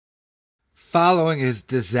Following his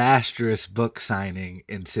disastrous book signing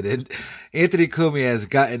incident, Anthony Cumias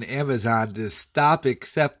gotten Amazon to stop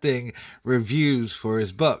accepting reviews for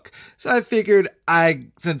his book. So I figured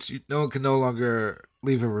since no one can no longer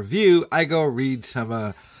leave a review, I go read some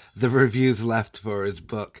of the reviews left for his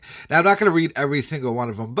book. Now I'm not going to read every single one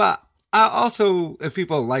of them, but I also, if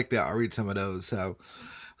people like that, I'll read some of those. So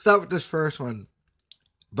start with this first one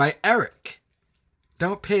by Eric.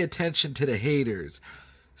 Don't pay attention to the haters.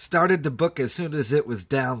 Started the book as soon as it was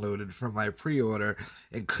downloaded from my pre-order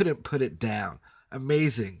and couldn't put it down.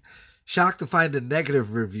 Amazing. Shocked to find the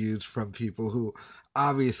negative reviews from people who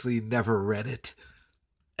obviously never read it.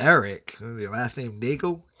 Eric, your last name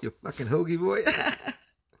Nagel? You fucking hoagie boy?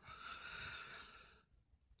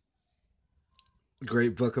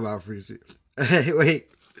 Great book about free. Wait.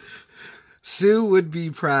 Sue would be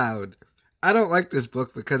proud. I don't like this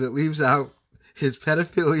book because it leaves out his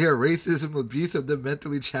pedophilia, racism, abuse of the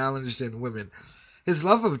mentally challenged and women, his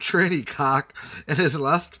love of tranny cock, and his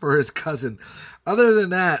lust for his cousin. Other than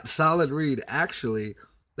that, solid read. Actually,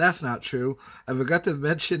 that's not true. I forgot to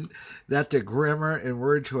mention that the grammar and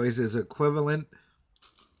word choice is equivalent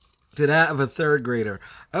to that of a third grader.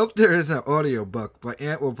 I hope there is an audiobook, but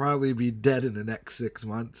Aunt will probably be dead in the next 6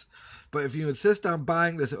 months. But if you insist on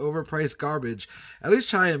buying this overpriced garbage, at least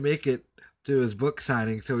try and make it to his book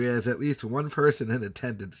signing so he has at least one person in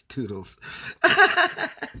attendance. Toodles.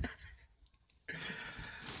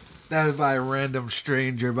 That was by a random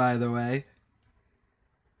stranger, by the way.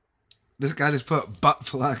 This guy just put butt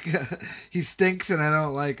plug. He stinks and I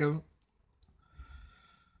don't like him.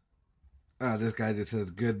 Oh, this guy just says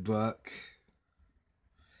good book.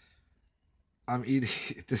 I'm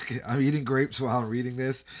eating grapes while I'm reading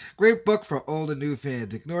this. Great book for old and new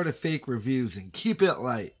fans. Ignore the fake reviews and keep it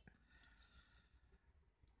light.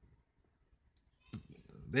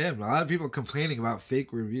 Damn, a lot of people complaining about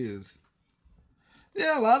fake reviews.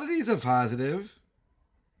 Yeah, a lot of these are positive.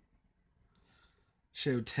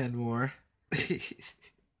 Show 10 more.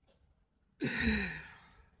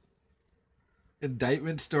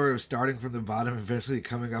 Indictment story of starting from the bottom, eventually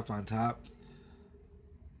coming up on top.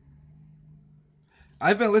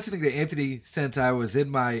 I've been listening to Anthony since I was in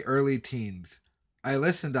my early teens. I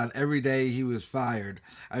listened on every day he was fired.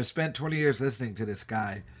 I've spent 20 years listening to this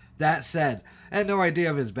guy. That said, I had no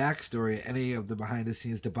idea of his backstory, any of the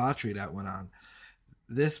behind-the-scenes debauchery that went on.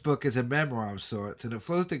 This book is a memoir of sorts, and it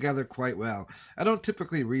flows together quite well. I don't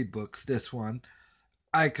typically read books. This one,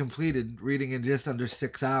 I completed reading in just under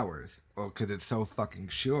 6 hours. Well, because it's so fucking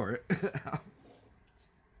short.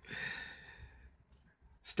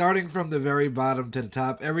 Starting from the very bottom to the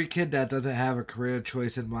top, every kid that doesn't have a career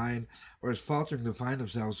choice in mind or is faltering to find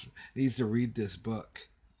themselves needs to read this book.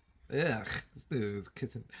 Ugh,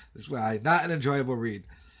 this is why not an enjoyable read.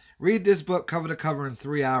 Read this book cover to cover in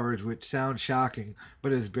 3 hours, which sounds shocking,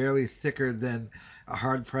 but is barely thicker than a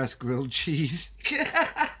hard-pressed grilled cheese.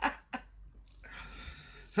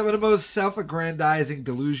 Some of the most self-aggrandizing,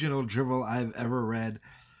 delusional drivel I've ever read.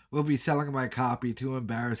 Will be selling my copy. Too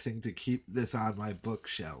embarrassing to keep this on my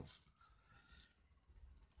bookshelf.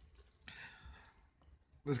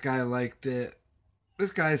 This guy liked it.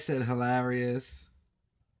 This guy said hilarious.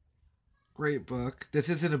 Great book. This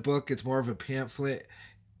isn't a book, it's more of a pamphlet.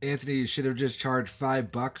 Anthony, you should have just charged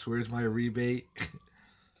 $5. Where's my rebate?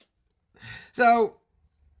 So,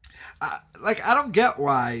 I don't get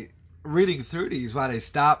why reading through these, why they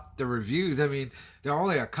stopped the reviews. I mean, there are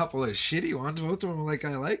only a couple of shitty ones. Most of them are like,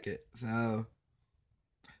 I like it. So,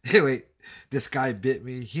 hey, wait, this guy bit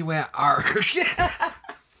me. He went arg.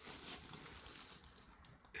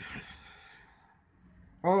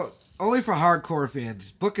 Oh, only for hardcore fans.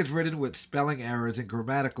 Book is written with spelling errors and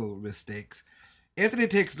grammatical mistakes. Anthony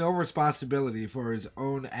takes no responsibility for his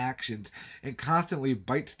own actions and constantly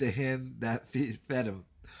bites the hand that fed him.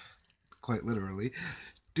 Quite literally.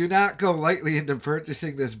 Do not go lightly into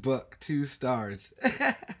purchasing this book. 2 stars.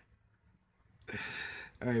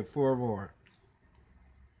 Alright, 4 more.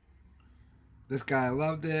 This guy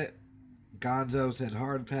loved it. Gonzo said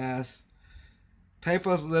hard pass.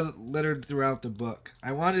 Typos littered throughout the book.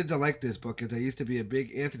 I wanted to like this book as I used to be a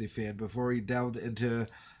big Anthony fan before he delved into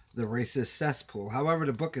the racist cesspool. However,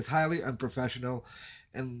 the book is highly unprofessional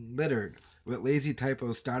and littered with lazy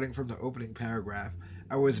typos starting from the opening paragraph.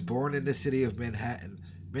 I was born in the city of Manhattan.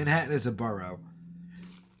 Manhattan is a borough.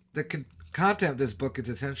 The content of this book is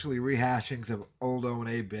essentially rehashings of old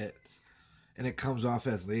O&A bits, and it comes off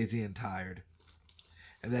as lazy and tired.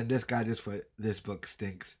 And then this guy just put, this book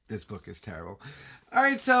stinks. This book is terrible.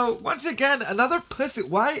 Alright, so once again, another pussy.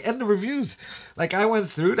 Why end the reviews? Like, I went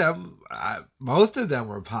through them. Most of them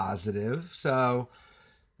were positive. So,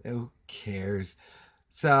 who cares?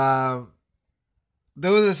 So,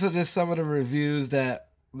 those are just some of the reviews that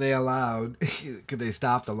they allowed because they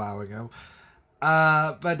stopped allowing them.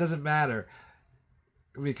 But it doesn't matter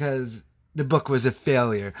because the book was a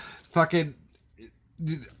failure. Fucking,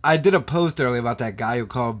 I did a post earlier about that guy who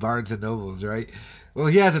called Barnes and Nobles, right? Well,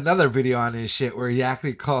 he has another video on his shit where he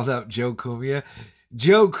actually calls out Joe Cumia.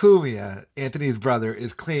 Joe Cumia, Anthony's brother,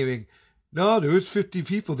 is claiming, no, there was 50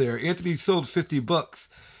 people there. Anthony sold 50 books.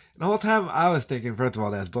 And the whole time I was thinking, first of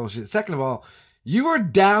all, that's bullshit. Second of all, you were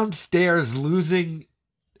downstairs losing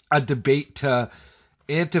a debate to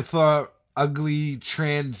Antifa ugly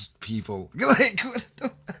trans people. Like,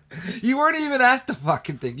 you weren't even at the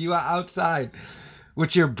fucking thing. You were outside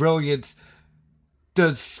with your brilliance.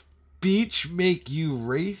 Does speech make you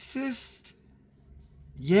racist?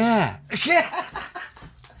 Yeah.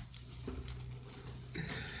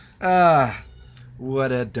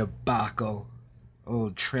 What a debacle.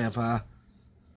 Old Trampa.